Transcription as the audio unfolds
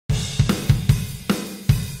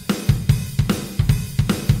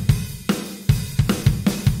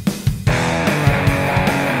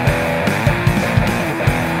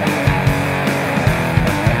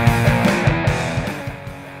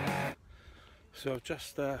So I've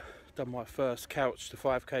just done my first couch to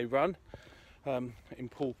 5k run in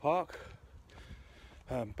Poole Park,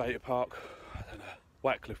 Beta Park, I don't know,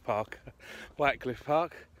 Watcliffe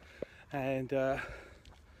Park, and it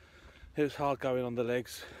was hard going on the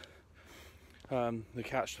legs. The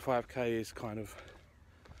couch to 5k is kind of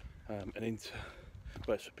it's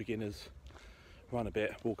for beginners. Run a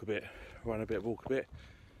bit, walk a bit, run a bit, walk a bit.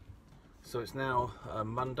 So it's now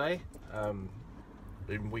Monday.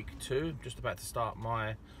 In week 2, just about to start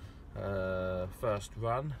my first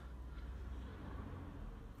run.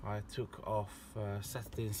 I took off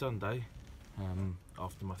Saturday and Sunday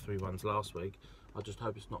after my 3 runs last week. I just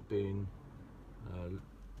hope it's not been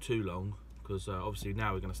too long, because obviously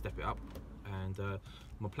now we're going to step it up, and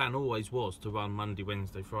my plan always was to run Monday,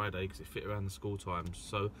 Wednesday, Friday, because it fit around the school times.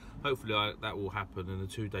 So hopefully that will happen, and a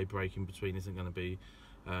 2-day break in between isn't going to be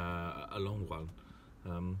a long one.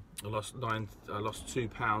 I lost 2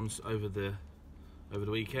 pounds over the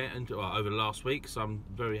weekend, or over last week, so I'm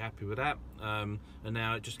very happy with that. And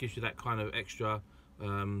now it just gives you that kind of extra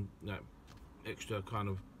kind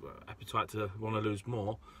of appetite to want to lose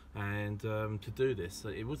more, and to do this. So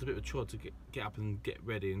it was a bit of a chore to get up and get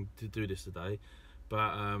ready and to do this today, but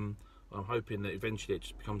I'm hoping that eventually it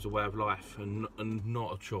just becomes a way of life and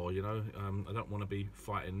not a chore, you know. I don't want to be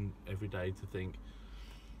fighting every day to think,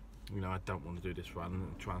 you know, I don't want to do this run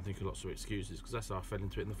and try and think of lots of excuses, because that's how I fell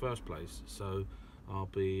into it in the first place. So I'll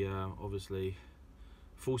be obviously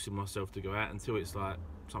forcing myself to go out until it's like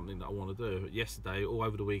something that I want to do. Yesterday, all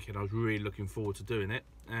over the weekend, I was really looking forward to doing it,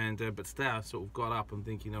 and but today I sort of got up and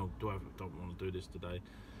thinking, oh, don't want to do this today.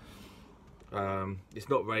 It's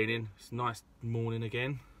not raining, it's a nice morning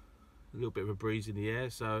again, a little bit of a breeze in the air,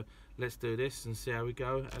 so let's do this and see how we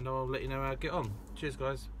go, and I'll let you know how I get on. Cheers,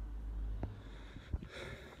 guys.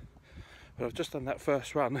 But I've just done that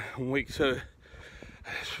first run on week 2.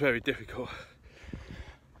 It's very difficult.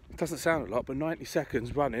 It doesn't sound a lot, but 90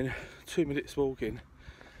 seconds running, 2 minutes walking.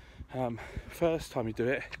 First time you do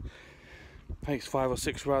it, takes 5 or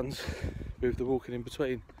 6 runs with the walking in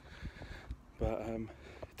between. But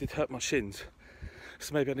it did hurt my shins,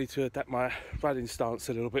 so maybe I need to adapt my running stance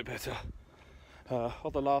a little bit better.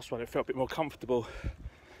 On the last run, it felt a bit more comfortable,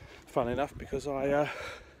 fun enough, because I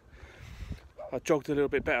jogged a little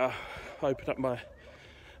bit better, opened up my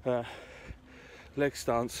leg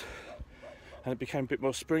stance, and it became a bit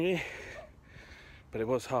more springy, but it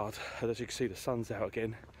was hard. And as you can see, the sun's out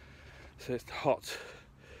again, so it's hot.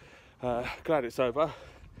 Glad it's over,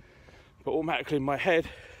 but automatically in my head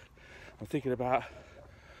I'm thinking about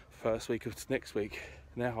first week of next week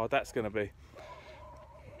and how hard that's going to be.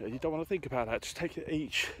 You don't want to think about that, just take it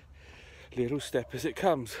each little step as it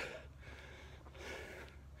comes.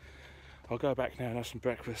 I'll go back now and have some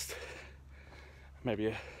breakfast, maybe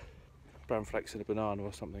a bran flakes and a banana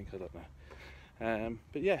or something, I don't know.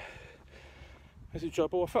 But yeah, it's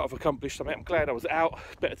enjoyable. I felt I've accomplished something. I'm glad I was out.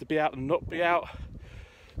 Better to be out than not be out.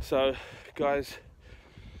 So guys,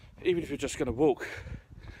 even if you're just going to walk,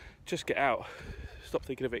 just get out. Stop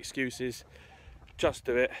thinking of excuses, just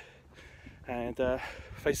do it, and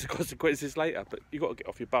face the consequences later. But you've got to get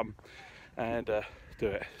off your bum and do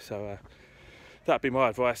it. So that'd be my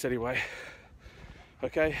advice anyway.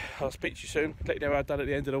 Okay, I'll speak to you soon, let you know how I've done at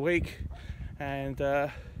the end of the week, and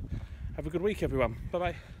have a good week, everyone. Bye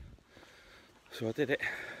bye. So I did it.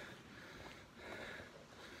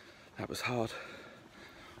 That was hard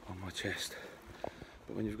on my chest,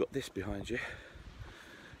 but when you've got this behind you,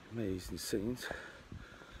 amazing scenes,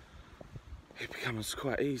 it becomes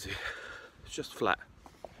quite easy. It's just flat.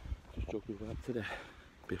 Just jog me right up to there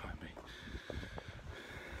behind me.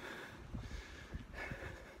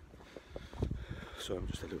 So I'm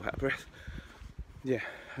just a little out of breath. Yeah,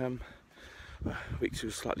 week 2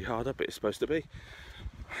 was slightly harder, but it's supposed to be.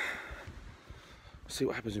 See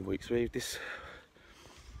what happens in week 3. This,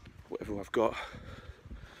 whatever I've got,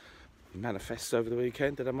 manifests over the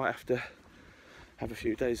weekend, and I might have to have a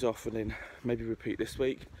few days off and then maybe repeat this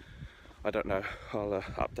week. I don't know. I'll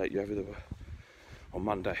update you on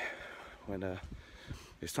Monday when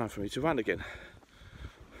it's time for me to run again.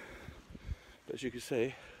 But as you can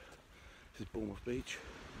see, this is Bournemouth Beach.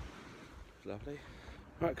 It's lovely.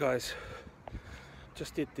 Right guys,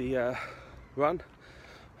 just did the run,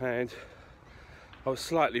 and I was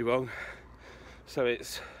slightly wrong. So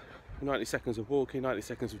it's 90 seconds of walking, 90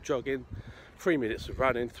 seconds of jogging, 3 minutes of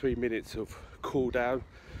running, 3 minutes of cool down,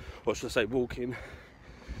 or should I say walking.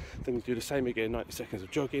 Then we do the same again, 90 seconds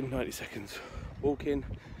of jogging, 90 seconds walking,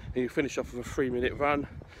 and you finish off with a 3-minute run,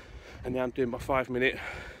 and now I'm doing my 5-minute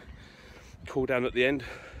cool down at the end.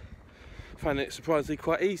 Finding it surprisingly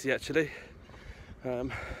quite easy actually.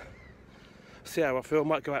 see how I feel. I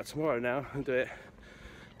might go out tomorrow now and do it.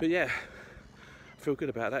 But yeah, I feel good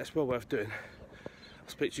about that. It's well worth doing. I'll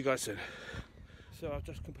speak to you guys soon. So I've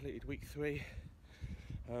just completed week 3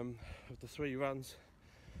 of the 3 runs.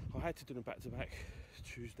 I had to do them back to back,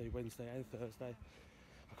 Tuesday, Wednesday and Thursday.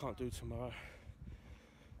 I can't do tomorrow.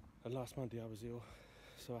 And last Monday I was ill,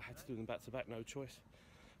 so I had to do them back to back, no choice.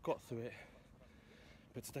 Got through it,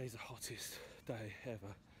 but today's the hottest day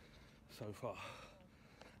ever so far.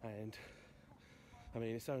 And I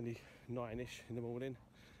mean, it's only 9ish in the morning.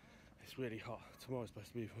 It's really hot. Tomorrow's supposed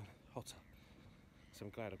to be even hotter. So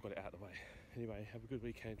I'm glad I've got it out of the way. Anyway, have a good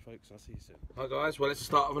weekend, folks, and I'll see you soon. Hi guys, well, it's the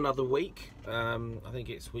start of another week. I think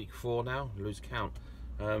it's week 4 now, lose count.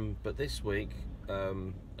 But this week,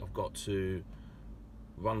 I've got to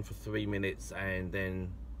run for 3 minutes, and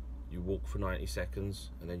then you walk for 90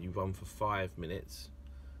 seconds, and then you run for 5 minutes.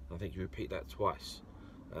 I think you repeat that twice.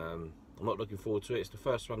 I'm not looking forward to it. It's the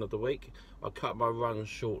first run of the week. I cut my run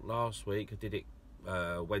short last week. I did it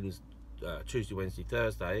Tuesday, Wednesday,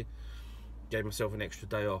 Thursday. Gave myself an extra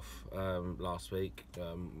day off last week.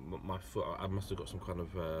 My foot, I must have got some kind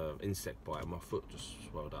of insect bite, and my foot just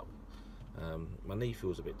swelled up. My knee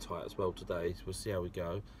feels a bit tight as well today, so we'll see how we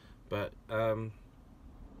go. But I'm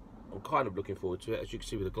kind of looking forward to it. As you can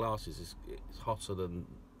see with the glasses, it's hotter than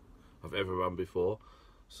I've ever run before.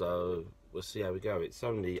 So we'll see how we go. It's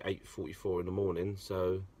only 8:44 in the morning,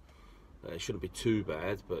 so it shouldn't be too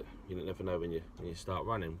bad. But you never know when you start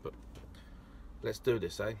running. But let's do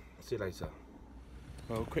this, eh? See you later.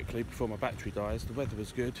 Well, quickly before my battery dies, the weather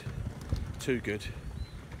was good, too good.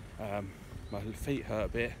 My feet hurt a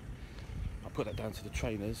bit. I put that down to the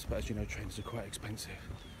trainers, but as you know, trainers are quite expensive.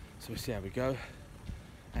 So we'll see how we go.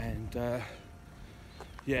 And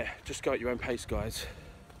yeah, just go at your own pace, guys,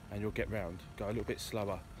 and you'll get round. Go a little bit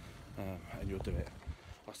slower, and you'll do it.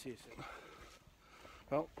 I'll see you soon.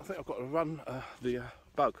 Well, I think I've got to run the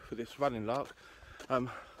bug for this running lark.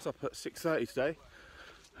 It's up at 6:30 today,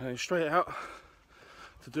 and then straight out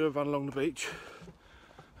to do a run along the beach.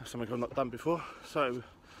 That's something I've not done before, so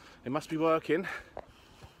it must be working.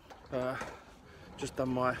 Just done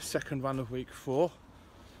my 2nd run of week 4.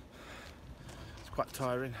 It's quite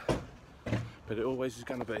tiring, but it always is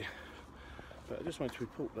going to be. But I just wanted to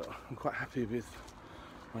report that I'm quite happy with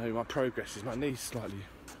my progress. My knee's slightly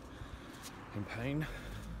in pain.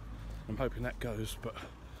 I'm hoping that goes, but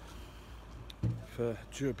for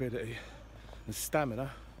durability and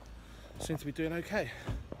stamina, I seem to be doing okay.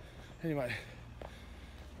 Anyway,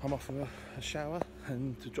 I'm off for a shower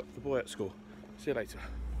and to drop the boy at school. See you later.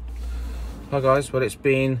 Hi guys, well, it's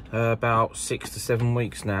been about 6 to 7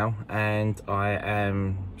 weeks now, and I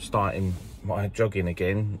am starting my jogging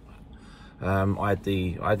again. I had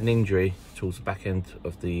an injury towards the back end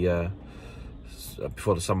of the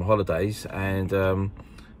before the summer holidays, and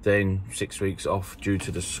then 6 weeks off due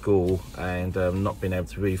to the school, and not being able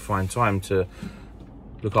to really find time to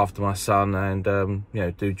look after my son and you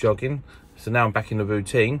know, do jogging. So now I'm back in the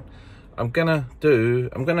routine. I'm gonna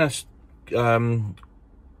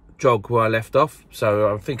jog where I left off.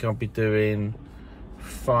 So I think I'll be doing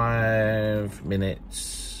 5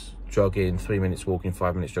 minutes jogging, 3 minutes walking,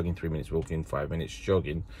 5 minutes jogging, 3 minutes walking, 5 minutes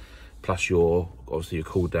jogging, plus obviously your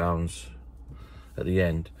cool downs at the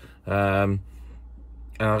end. And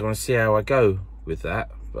I'm going to see how I go with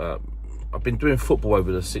that. I've been doing football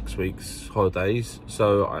over the 6 weeks holidays,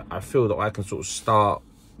 so I feel that I can sort of start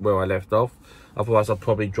where I left off. Otherwise I'll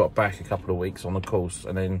probably drop back a couple of weeks on the course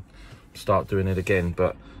and then start doing it again.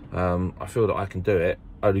 But I feel that I can do it.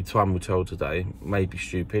 Only time will tell today. Maybe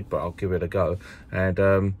stupid, but I'll give it a go, and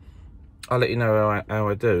I'll let you know how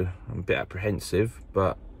I do. I'm a bit apprehensive,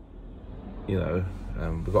 but you know,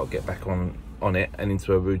 we've got to get back on it and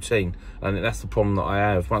into a routine, and that's the problem that I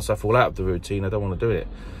have. Once I fall out of the routine, I don't want to do it.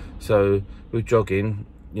 So with jogging,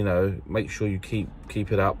 you know, make sure you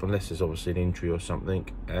keep it up, unless there's obviously an injury or something,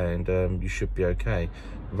 and you should be okay.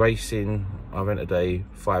 Racing, I rented a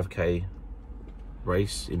 5k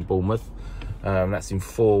race in Bournemouth. That's in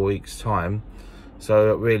 4 weeks time,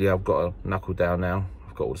 so really I've got to knuckle down now.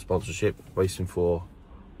 I've got all the sponsorship. Racing for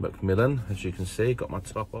Macmillan, as you can see, got my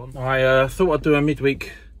top on. I thought I'd do a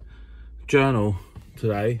midweek journal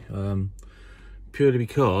today, purely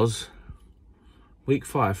because week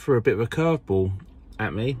 5 threw a bit of a curveball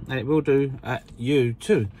at me, and it will do at you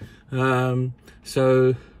too.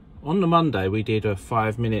 So on the Monday we did a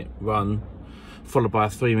 5-minute run followed by a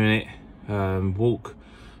 3-minute walk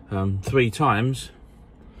 3 times,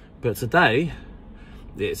 but today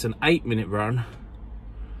it's an 8-minute run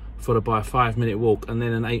followed by a 5-minute walk and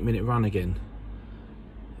then an 8-minute run again.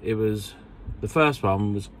 The first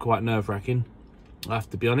one was quite nerve-wracking, I have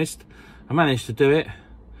to be honest. I managed to do it,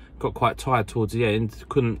 got quite tired towards the end.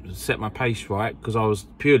 Couldn't set my pace right because I was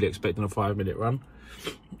purely expecting a 5-minute run.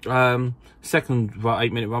 Second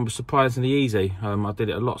 8-minute run was surprisingly easy. I did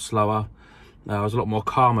it a lot slower. I was a lot more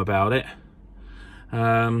calm about it.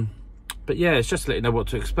 But yeah, it's just to let you know what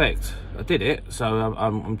to expect. I did it, so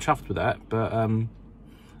I'm chuffed with that. But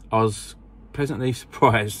I was pleasantly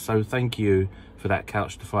surprised. So thank you for that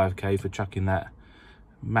Couch to 5K, for chucking that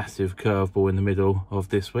massive curveball in the middle of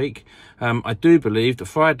this week. I do believe that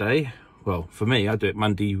Friday, well, for me, I do it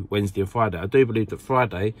Monday, Wednesday and Friday. I do believe that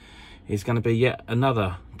Friday is going to be yet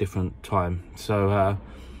another different time. So I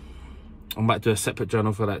might do a separate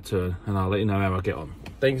journal for that too, and I'll let you know how I get on.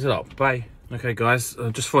 Thanks a lot. Bye. Okay, guys,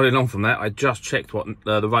 just following on from that, I just checked what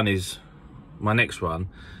the run is, my next run,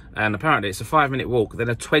 and apparently it's a 5-minute walk, then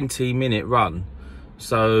a 20-minute run.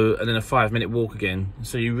 So, and then a 5-minute walk again.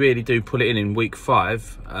 So you really do pull it in week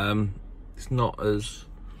 5. It's not as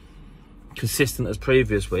consistent as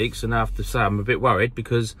previous weeks, and I have to say I'm a bit worried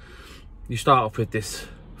because you start off with this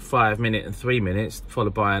 5 minute and 3 minutes,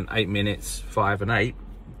 followed by an 8 minutes, 5 and 8,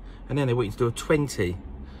 and then they want you to do a 20.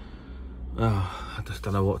 Oh, I just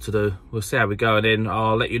don't know what to do. We'll see how we go, and then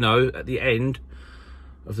I'll let you know at the end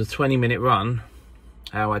of the 20-minute run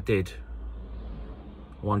how I did.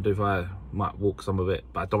 I wonder if I might walk some of it,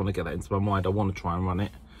 but I don't want to get that into my mind. I want to try and run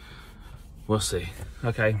it. We'll see.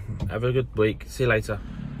 Okay, have a good week. See you later.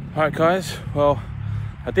 All right, guys. Well,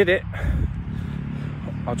 I did it.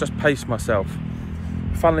 I'll just pace myself.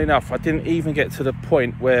 Funnily enough, I didn't even get to the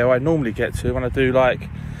point where I normally get to when I do like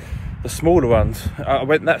the smaller runs. I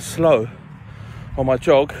went that slow on my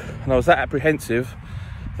jog, and I was that apprehensive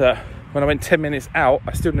that when I went 10 minutes out,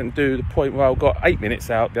 I still didn't do the point where I got 8 minutes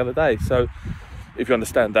out the other day. So if you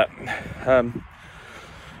understand that.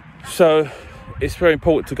 So it's very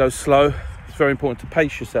important to go slow. It's very important to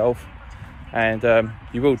pace yourself, and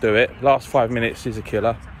you will do it. Last 5 minutes is a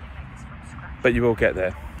killer, but you will get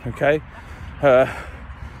there. Okay,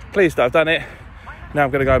 pleased that I've done it. Now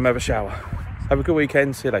I'm going to go and have a shower. Have a good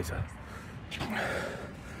weekend. See you later.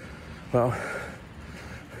 Well,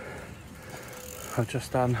 I've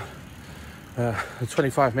just done a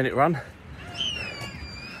 25-minute run.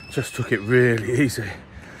 Just took it really easy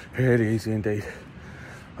indeed.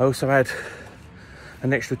 I also had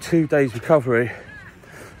an extra 2 days recovery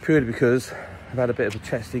purely because I've had a bit of a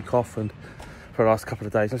chesty cough and for the last couple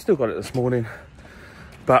of days. I still got it this morning,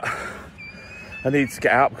 but I need to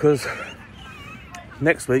get out because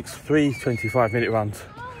next week's 3 25-minute runs.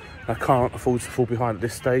 I can't afford to fall behind at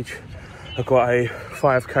this stage. I've got a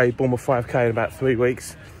 5k, Bournemouth 5k in about 3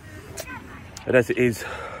 weeks, and as it is,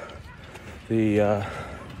 the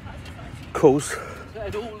course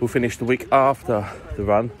will finish the week after the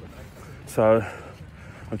run, so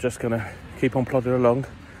I'm just gonna keep on plodding along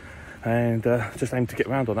and just aim to get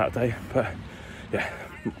round on that day. But yeah,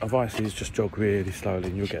 advice is just jog really slowly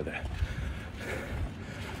and you'll get there.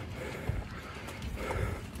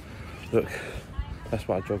 Look, that's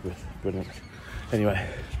what I jog with. Brilliant. Anyway,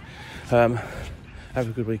 have a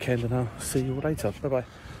good weekend and I'll see you all later. Bye bye.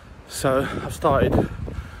 So I've started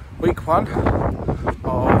week 1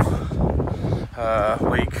 of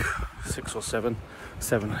week 6 or 7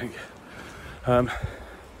 I think.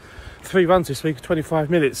 3 runs this week, 25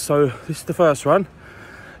 minutes. So this is the first run,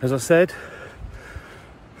 as I said,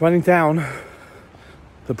 running down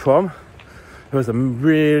the prom. There was a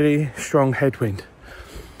really strong headwind,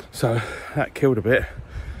 so that killed a bit.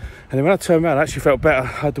 And then when I turned around, I actually felt better. I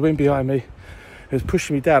had the wind behind me. It was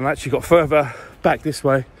pushing me down. I actually got further back this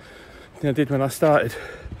way than I did when I started.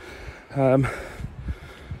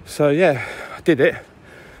 So yeah, I did it.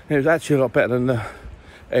 And it was actually a lot better than the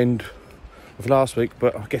end of last week,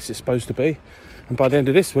 but I guess it's supposed to be. And by the end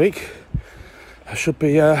of this week, I should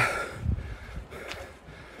be a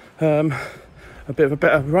bit of a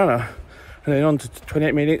better runner. And then on to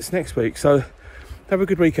 28 minutes next week. So have a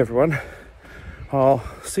good week, everyone. I'll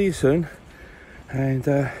see you soon, and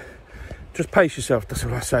just pace yourself, that's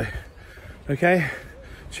what I say. Okay,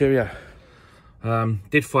 cheerio.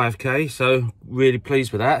 Did 5k, so really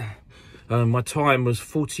pleased with that. My time was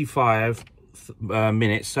 45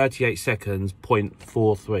 minutes 38 seconds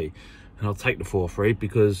 0.43, and I'll take the 4.3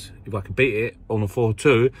 because if I can beat it on the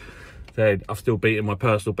 4.2, then I've still beaten my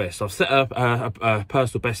personal best. I've set up a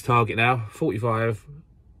personal best target now, 45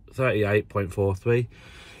 38.43.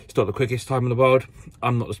 It's not the quickest time in the world.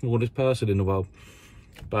 I'm not the smallest person in the world,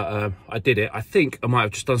 but I did it. I think I might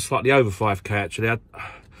have just done slightly over 5k actually. I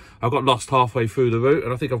got lost halfway through the route,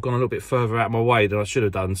 and I think I've gone a little bit further out of my way than I should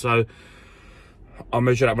have done. So I'll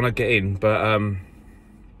measure that when I get in. But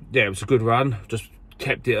yeah, it was a good run. Just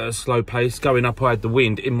kept it at a slow pace. Going up, I had the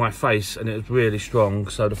wind in my face, and it was really strong.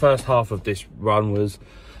 So the first half of this run was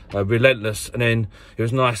relentless. And then it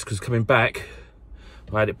was nice because coming back,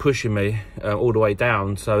 I had it pushing me all the way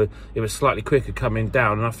down, so it was slightly quicker coming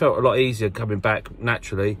down, and I felt a lot easier coming back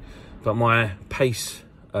naturally, but my pace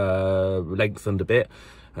lengthened a bit,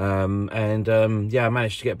 yeah, I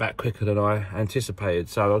managed to get back quicker than I anticipated,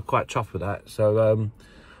 so I was quite chuffed with that. So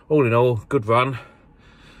all in all, good run.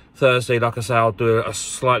 Thursday, like I say, I'll do a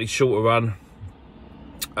slightly shorter run,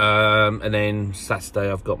 and then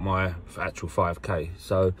Saturday I've got my actual 5k,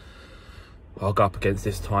 so I'll go up against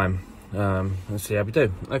this time and see how we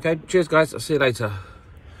do. Okay, cheers guys, I'll see you later.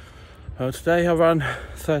 Well, today I run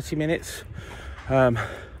 30 minutes. We've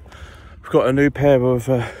got a new pair of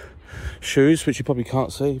shoes, which you probably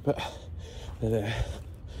can't see, but they're there.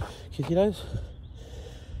 Kitty those.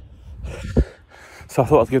 So I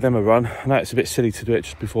thought I'd give them a run. I know it's a bit silly to do it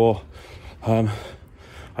just before I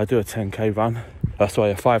do a 10k run.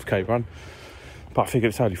 Sorry, a 5k run. But I figured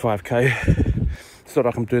it's only 5k. It's not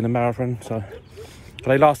like I'm doing a marathon, so. But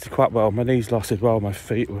they lasted quite well. My knees lasted well, my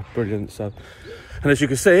feet were brilliant. So, and as you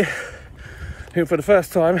can see, I think for the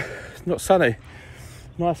first time, it's not sunny.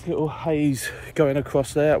 Nice little haze going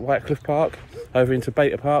across there at Whitecliff Park, over into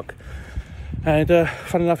Beta Park. And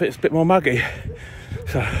fun enough, it's a bit more muggy.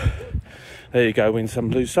 So there you go, win some,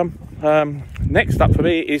 lose some. Next up for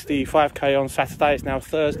me is the 5k on Saturday. It's now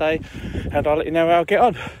Thursday, and I'll let you know how I'll get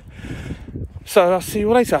on. So I'll see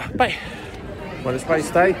you later. Bye. Well, it's race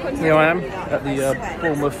day. Here I am at the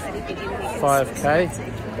Bournemouth 5k.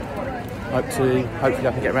 Hopefully I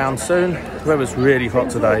can get round soon. The weather's really hot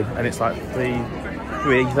today, and it's like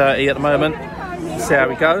 3:30 at the moment. See how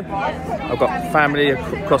we go. I've got family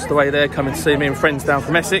across the way there coming to see me, and friends down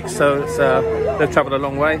from Essex, so it's, they've travelled a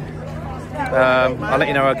long way. I'll let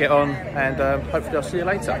you know how I get on, and hopefully I'll see you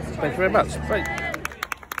later. Thank you very much. Bye.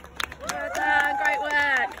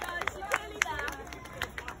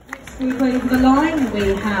 Over the line,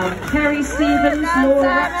 we have Kerry Stevens, Laura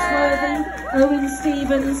Rapsworthy, Owen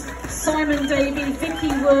Stevens, Simon Davey, Vicky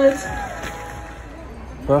Wood.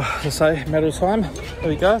 Well, as I say, medal time. There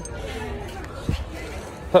we go.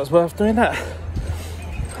 That's worth doing that.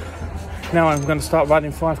 Now I'm going to start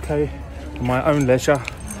running 5k on my own leisure,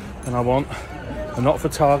 and I want, and not for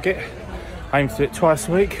target. I aim to do it twice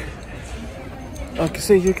a week. I can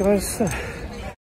see you guys.